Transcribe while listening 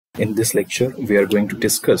In this lecture, we are going to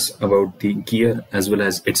discuss about the gear as well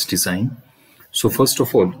as its design. So first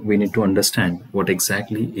of all, we need to understand what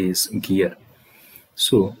exactly is gear.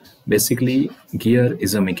 So basically, gear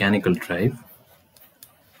is a mechanical drive.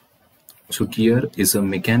 So gear is a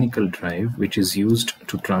mechanical drive which is used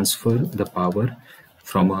to transfer the power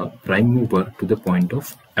from a prime mover to the point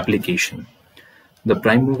of application. The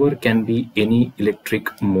prime mover can be any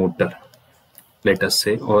electric motor, let us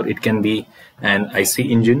say, or it can be an IC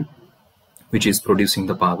engine which is producing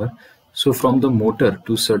the power. So from the motor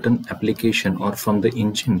to certain application, or from the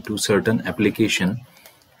engine to certain application,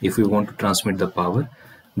 if we want to transmit the power,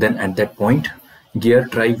 then at that point gear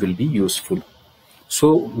drive will be useful.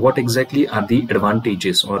 So what exactly are the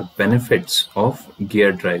advantages or benefits of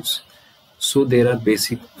gear drives? So there are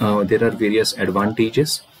various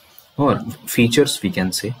advantages or features, we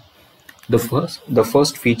can say. The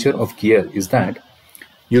first feature of gear is that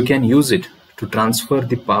you can use it to transfer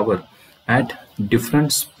the power at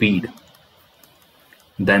different speed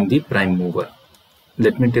than the prime mover.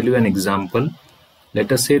 Let me tell you an example.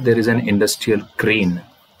 Let us say there is an industrial crane.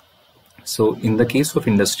 So in the case of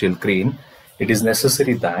industrial crane, it is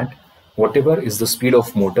necessary that whatever is the speed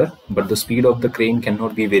of motor, but the speed of the crane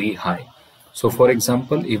cannot be very high. So for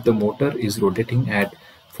example, if the motor is rotating at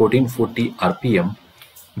 1440 RPM,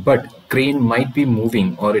 but crane might be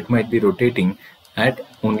moving or it might be rotating at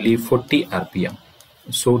only 40 RPM.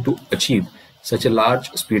 So to achieve such a large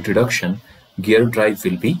speed reduction, gear drive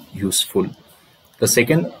will be useful. The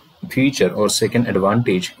second feature or second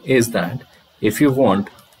advantage is that if you want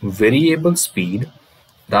variable speed,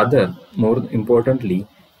 rather more importantly,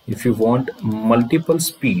 if you want multiple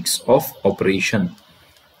speeds of operation,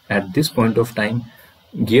 at this point of time,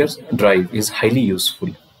 gear drive is highly useful.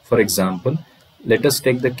 For example, let us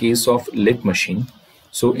take the case of lathe machine.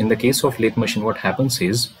 So in the case of lathe machine, what happens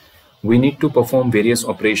is we need to perform various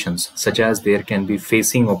operations, such as there can be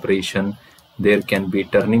facing operation, there can be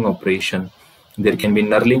turning operation, there can be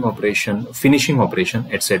knurling operation, finishing operation,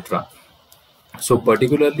 etc. So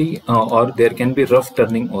particularly, or there can be rough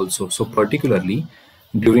turning also. So particularly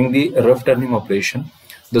during the rough turning operation,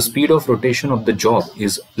 the speed of rotation of the job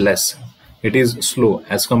is less. It is slow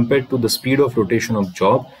as compared to the speed of rotation of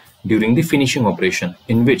job during the finishing operation,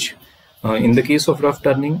 in which in the case of rough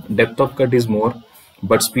turning, depth of cut is more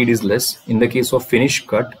but speed is less. In the case of finish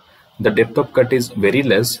cut, the depth of cut is very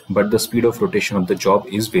less but the speed of rotation of the job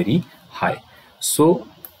is very high. So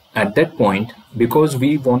at that point, because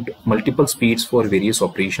we want multiple speeds for various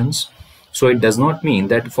operations, so it does not mean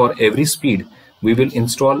that for every speed we will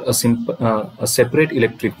install a separate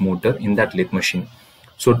electric motor in that lathe machine.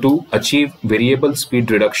 So to achieve variable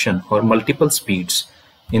speed reduction or multiple speeds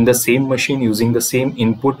in the same machine using the same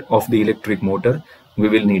input of the electric motor, we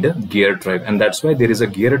will need a gear drive, and that's why there is a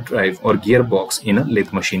gear drive or gearbox in a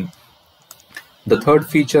lathe machine. The third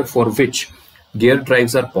feature for which gear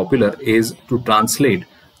drives are popular is to translate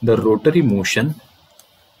the rotary motion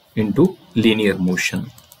into linear motion.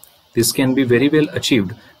 This can be very well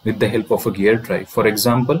achieved with the help of a gear drive. For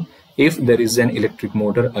example, if there is an electric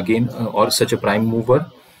motor again or such a prime mover,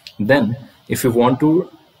 then if you want to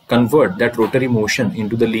convert that rotary motion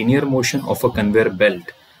into the linear motion of a conveyor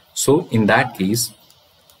belt, so in that case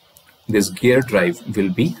this gear drive will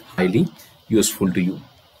be highly useful to you.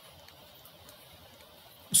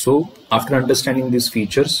 So after understanding these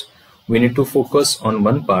features, we need to focus on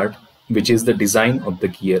one part, which is the design of the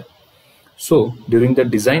gear. So during the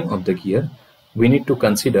design of the gear, we need to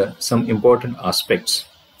consider some important aspects.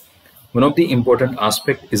 One of the important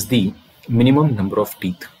aspect is the minimum number of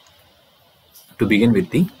teeth to begin with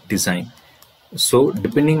the design. So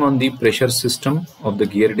depending on the pressure system of the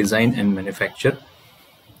gear design and manufacture,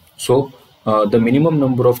 so the minimum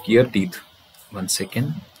number of gear teeth,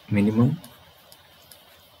 minimum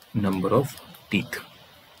number of teeth.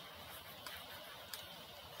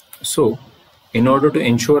 So in order to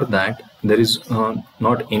ensure that there is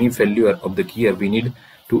not any failure of the gear, we need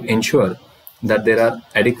to ensure that there are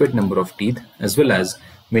adequate number of teeth, as well as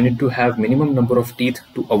we need to have minimum number of teeth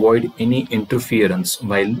to avoid any interference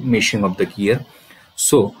while meshing of the gear.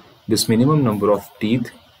 So this minimum number of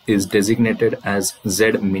teeth is designated as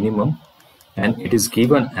Z minimum, and it is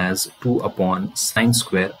given as 2 upon sine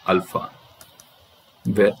square alpha,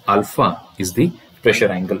 where alpha is the pressure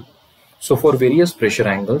angle. So for various pressure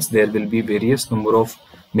angles, there will be various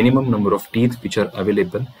minimum number of teeth which are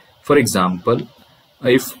available. For example,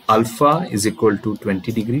 if alpha is equal to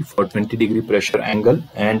 20 degree for 20 degree pressure angle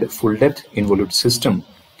and full depth involute system,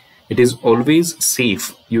 it is always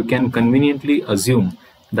safe. You can conveniently assume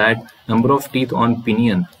that number of teeth on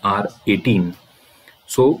pinion are 18.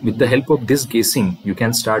 So with the help of this guessing, you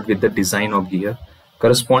can start with the design of gear.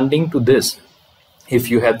 Corresponding to this, if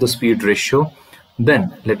you have the speed ratio,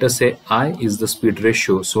 then let us say I is the speed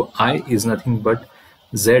ratio. So I is nothing but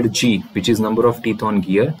ZG, which is number of teeth on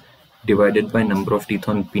gear divided by number of teeth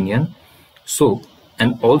on pinion. So,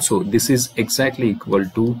 and also this is exactly equal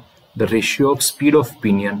to the ratio of speed of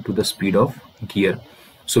pinion to the speed of gear.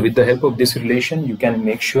 So with the help of this relation, you can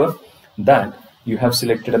make sure that you have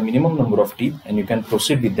selected a minimum number of teeth and you can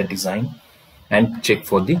proceed with the design and check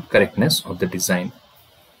for the correctness of the design.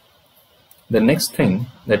 The next thing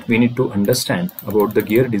that we need to understand about the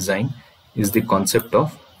gear design is the concept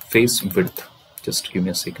of face width. Just give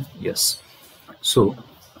me a second. Yes. So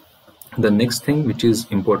the next thing which is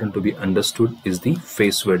important to be understood is the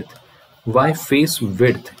face width. Why face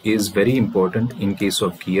width is very important in case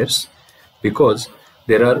of gears? Because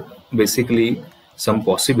there are basically some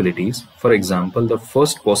possibilities. For example, the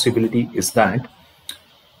first possibility is that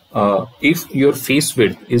if your face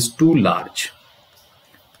width is too large,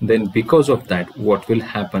 then because of that, what will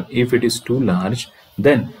happen? If it is too large,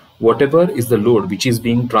 then whatever is the load which is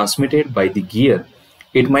being transmitted by the gear,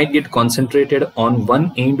 it might get concentrated on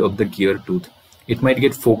one end of the gear tooth. It might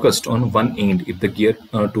get focused on one end if the gear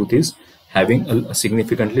tooth is having a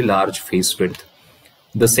significantly large face width.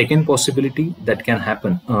 The second possibility that can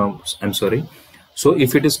happen, so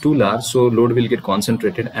if it is too large, so load will get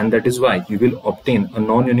concentrated, and that is why you will obtain a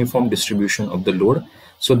non-uniform distribution of the load.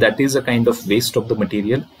 So that is a kind of waste of the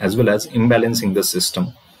material as well as imbalancing the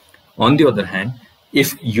system. On the other hand,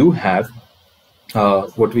 if you have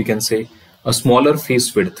what we can say a smaller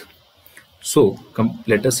face width, so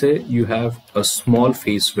let us say you have a small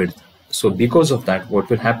face width. So because of that, what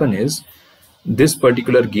will happen is this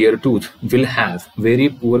particular gear tooth will have very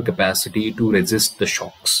poor capacity to resist the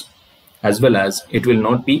shocks, as well as it will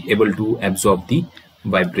not be able to absorb the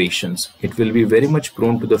vibrations. It will be very much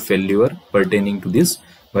prone to the failure pertaining to these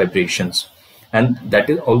vibrations. And that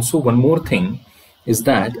is also one more thing, is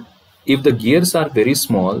that if the gears are very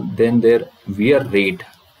small, then their wear rate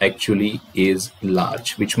actually is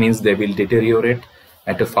large, which means they will deteriorate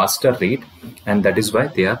at a faster rate, and that is why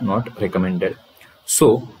they are not recommended.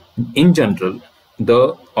 So in general,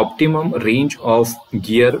 the optimum range of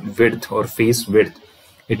gear width or face width,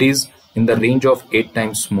 it is in the range of 8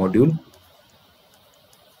 times module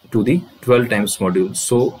to the 12 times module.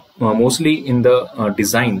 So mostly in the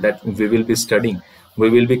design that we will be studying, we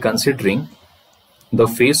will be considering the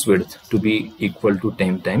face width to be equal to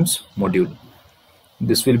 10 times module.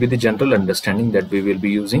 This will be the general understanding that we will be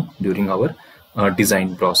using during our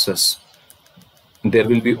design process. There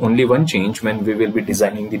will be only one change when we will be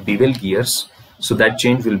designing the bevel gears, so that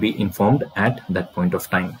change will be informed at that point of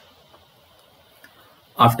time.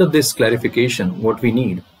 After this clarification, what we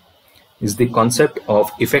need is the concept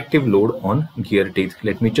of effective load on gear teeth.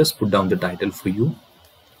 Let me just put down the title for you.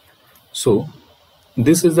 So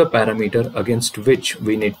this is the parameter against which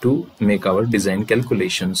we need to make our design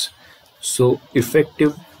calculations. So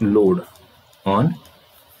effective load on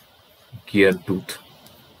gear tooth.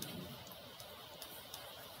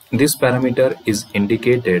 This parameter is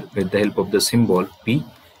indicated with the help of the symbol P,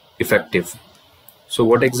 effective. So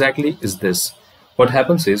what exactly is this? What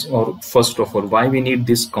happens is, or first of all, why we need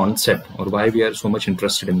this concept, or why we are so much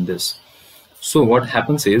interested in this? So what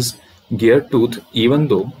happens is, gear tooth, even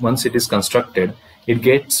though once it is constructed, it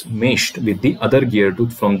gets meshed with the other gear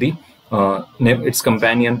tooth from the its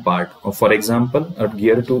companion part. Or for example, a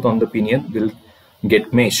gear tooth on the pinion will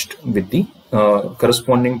get meshed with the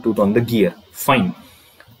corresponding tooth on the gear. Fine.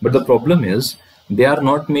 But the problem is, they are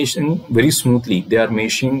not meshing very smoothly. They are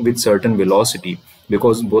meshing with certain velocity,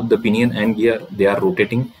 because both the pinion and gear, they are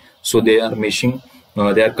rotating. So they are meshing,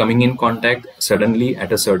 they are coming in contact suddenly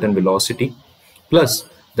at a certain velocity. Plus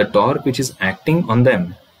the torque which is acting on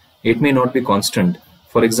them, it may not be constant.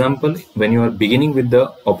 For example, when you are beginning with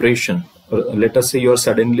the operation, let us say you are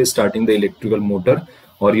suddenly starting the electrical motor,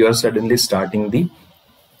 or you are suddenly starting the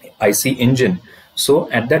IC engine. So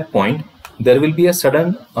at that point, there will be a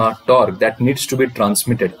sudden torque that needs to be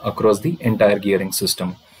transmitted across the entire gearing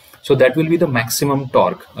system. So that will be the maximum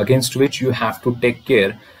torque against which you have to take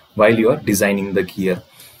care while you are designing the gear.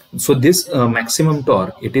 So this maximum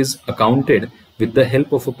torque, it is accounted with the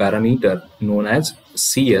help of a parameter known as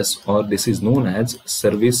CS, or this is known as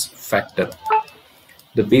service factor.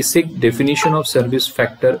 The basic definition of service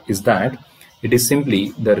factor is that it is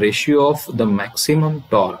simply the ratio of the maximum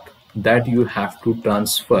torque that you have to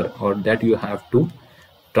transfer, or that you have to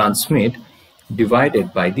transmit,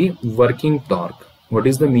 divided by the working torque. What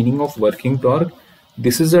is the meaning of working torque?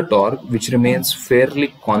 This is a torque which remains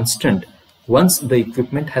fairly constant once the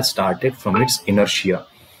equipment has started from its inertia,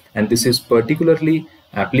 and this is particularly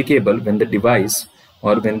applicable when the device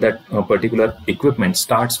or when that particular equipment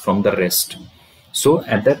starts from the rest. So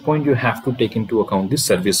at that point you have to take into account the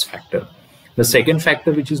service factor. The second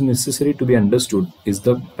factor which is necessary to be understood is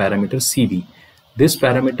the parameter CV. This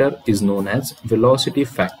parameter is known as velocity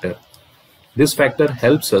factor. This factor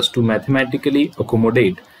helps us to mathematically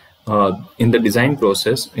accommodate in the design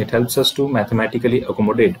process. It helps us to mathematically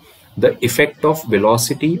accommodate the effect of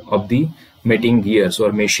velocity of the mating gears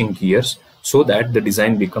or meshing gears, so that the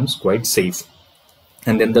design becomes quite safe.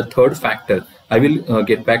 And then the third factor, I will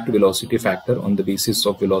get back to velocity factor on the basis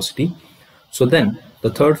of velocity. So then the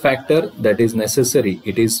third factor that is necessary,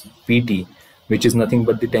 it is PT, which is nothing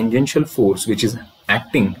but the tangential force which is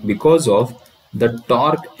acting because of the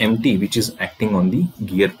torque MT which is acting on the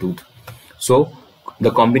gear tooth. So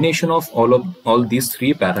the combination of all these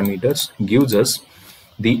three parameters gives us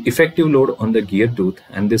the effective load on the gear tooth,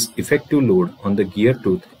 and this effective load on the gear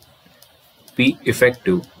tooth, P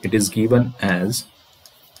effective, it is given as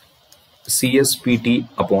CSPT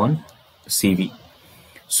upon CV.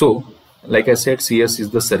 So like I said, CS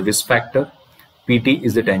is the service factor, PT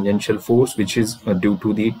is the tangential force which is due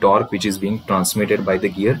to the torque which is being transmitted by the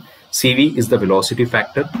gear, CV is the velocity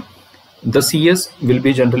factor. The CS will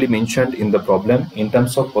be generally mentioned in the problem in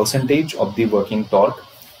terms of percentage of the working torque.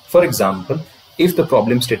 For example, if the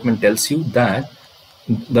problem statement tells you that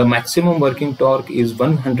the maximum working torque is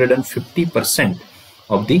 150%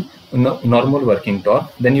 of the normal working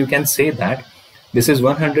torque, then you can say that this is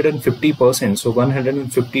 150%, so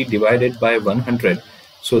 150 divided by 100,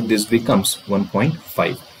 so this becomes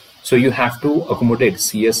 1.5. So you have to accommodate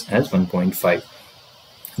CS as 1.5.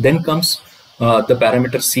 Then comes the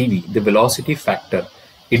parameter CV, the velocity factor.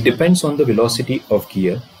 It depends on the velocity of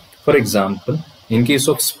gear. For example, in case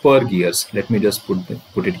of spur gears, let me just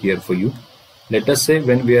put it here for you. Let us say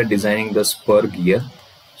when we are designing the spur gear,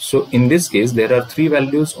 so in this case there are three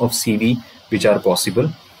values of CV which are possible.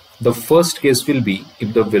 The first case will be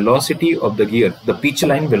if the velocity of the gear, the pitch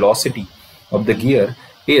line velocity of the gear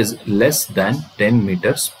is less than 10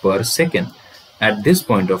 meters per second. At this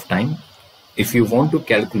point of time, if you want to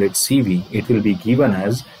calculate CV, it will be given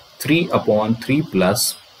as 3 upon 3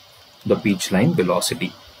 plus the pitch line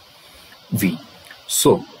velocity V.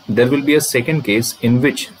 So there will be a second case in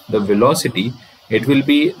which the velocity, it will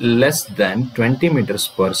be less than 20 meters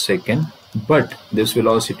per second, but this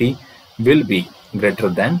velocity will be greater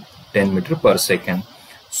than 10 meter per second.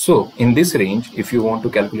 So in this range, if you want to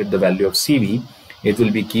calculate the value of CV, it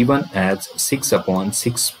will be given as 6 upon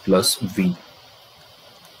 6 plus V.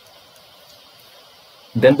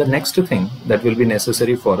 Then the next thing that will be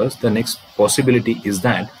necessary for us, the next possibility is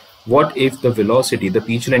that what if the velocity, the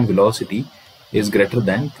pitch line velocity is greater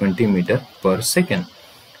than 20 meter per second.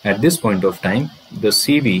 At this point of time, the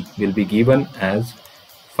CV will be given as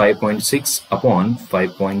 5.6 upon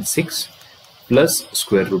 5.6 plus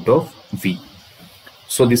square root of V.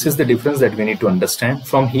 So this is the difference that we need to understand.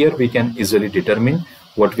 From here we can easily determine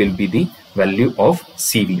what will be the value of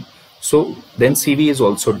CV. So then CV is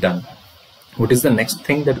also done. What is the next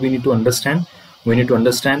thing that we need to understand? We need to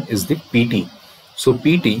understand is the PT. So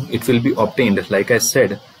PT, it will be obtained, like I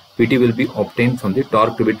said, PT will be obtained from the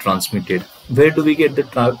torque to be transmitted. Where do we get the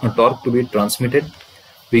torque to be transmitted?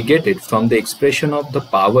 We get it from the expression of the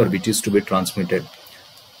power which is to be transmitted.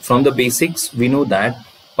 From the basics, we know that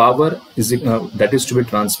power is that is to be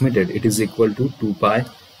transmitted, it is equal to 2 pi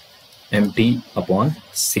mt upon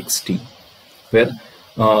 60, where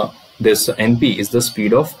this NP is the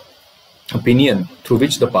speed of pinion through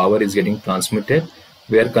which the power is getting transmitted.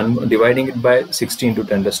 We are dividing it by 60 into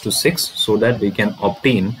 10 raised to 6 so that we can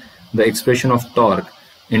obtain the expression of torque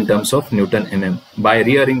in terms of Newton mm. By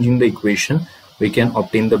rearranging the equation, we can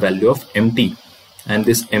obtain the value of mt, and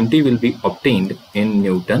this mt will be obtained in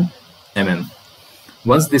Newton mm.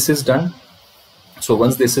 Once this is done,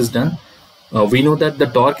 we know that the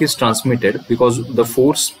torque is transmitted because the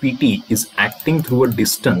force PT is acting through a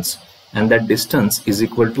distance, and that distance is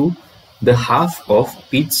equal to the half of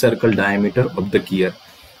pitch circle diameter of the gear.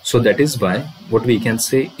 So that is why what we can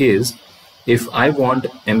say is, if I want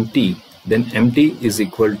MT, then MT is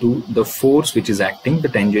equal to the force which is acting, the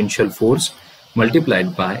tangential force,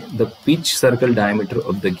 multiplied by the pitch circle diameter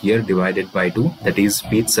of the gear divided by 2, that is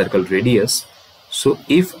pitch circle radius. So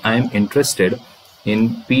if I am interested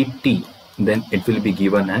in PT, then it will be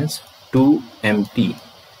given as 2MT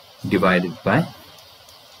divided by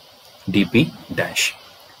dP dash.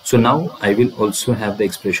 So now I will also have the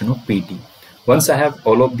expression of PT. Once I have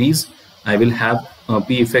all of these, I will have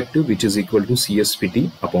P effective, which is equal to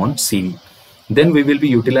CSPT upon CV. Then we will be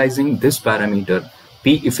utilizing this parameter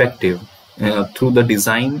P effective through the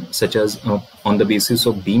design, such as on the basis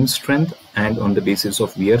of beam strength and on the basis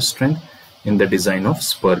of wear strength. in the design of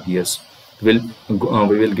spur gears. We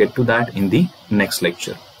will get to that in the next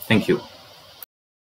lecture. Thank you.